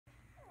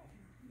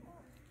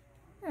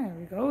There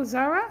we go,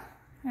 Zahra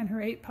and her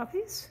 8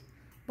 puppies,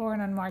 born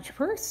on March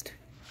 1st.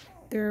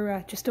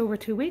 They're just over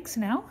 2 weeks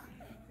now.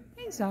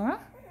 Hey, Zahra,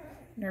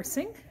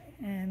 nursing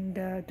and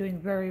doing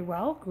very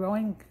well,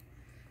 growing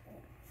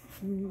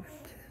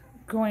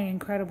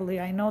incredibly.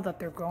 I know that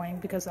they're growing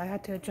because I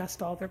had to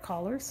adjust all their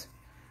collars.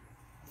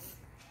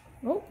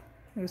 Oh,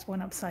 there's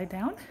one upside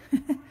down,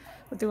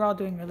 but they're all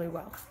doing really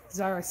well.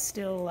 Zahra's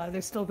still,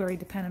 they're still very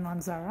dependent on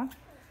Zahra,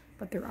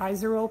 but their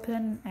eyes are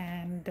open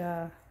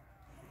and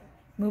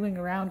moving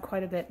around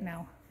quite a bit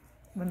now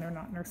when they're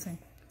not nursing.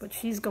 But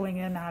she's going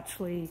in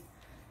actually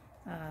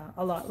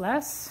a lot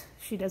less.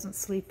 She doesn't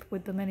sleep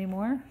with them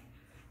anymore.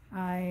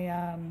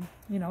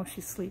 You know,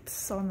 she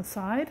sleeps on the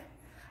side.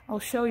 I'll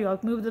show you.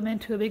 I've moved them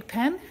into a big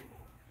pen.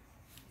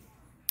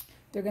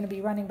 They're going to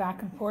be running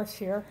back and forth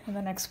here in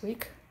the next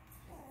week.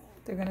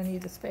 They're going to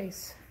need the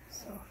space.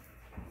 So,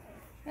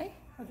 okay,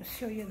 I'll just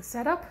show you the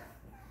setup.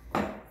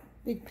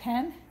 Big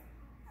pen.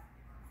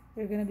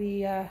 They're going to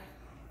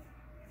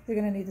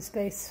need the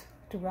space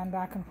to run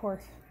back and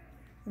forth.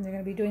 And they're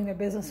going to be doing their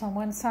business on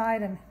one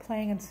side and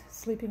playing and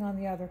sleeping on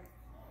the other.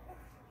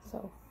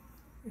 So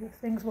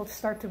things will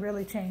start to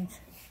really change.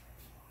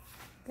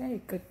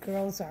 Okay, good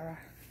girl, Zahra.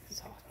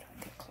 So I'll try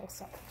and get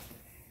close up.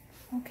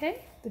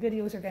 Okay, the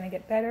videos are going to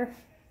get better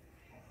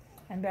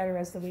and better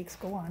as the weeks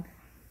go on.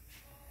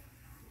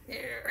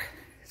 There,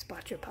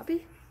 spot your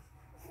puppy.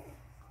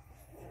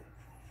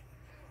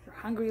 They're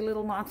hungry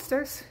little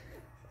monsters.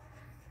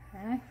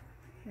 Okay.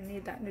 They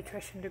need that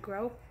nutrition to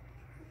grow.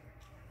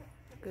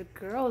 Good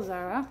girl,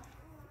 Zahra.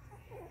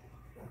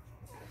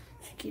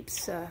 She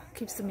keeps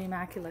them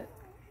immaculate.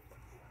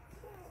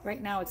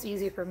 Right now it's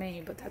easy for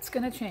me, but that's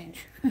going to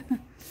change.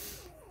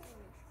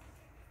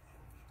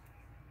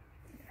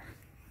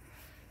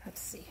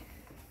 Let's see.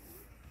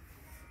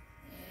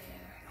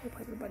 I hope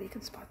everybody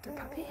can spot their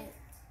puppy.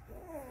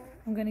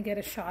 I'm going to get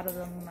a shot of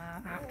them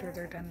after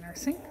they're done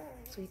nursing,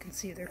 so you can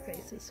see their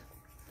faces.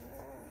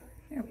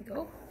 There we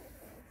go.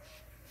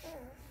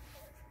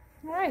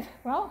 All right,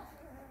 well,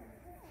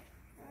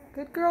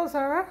 good girl,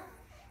 Zahra.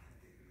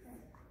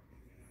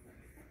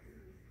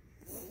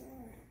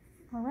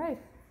 All right,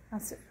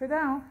 that's it for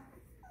now.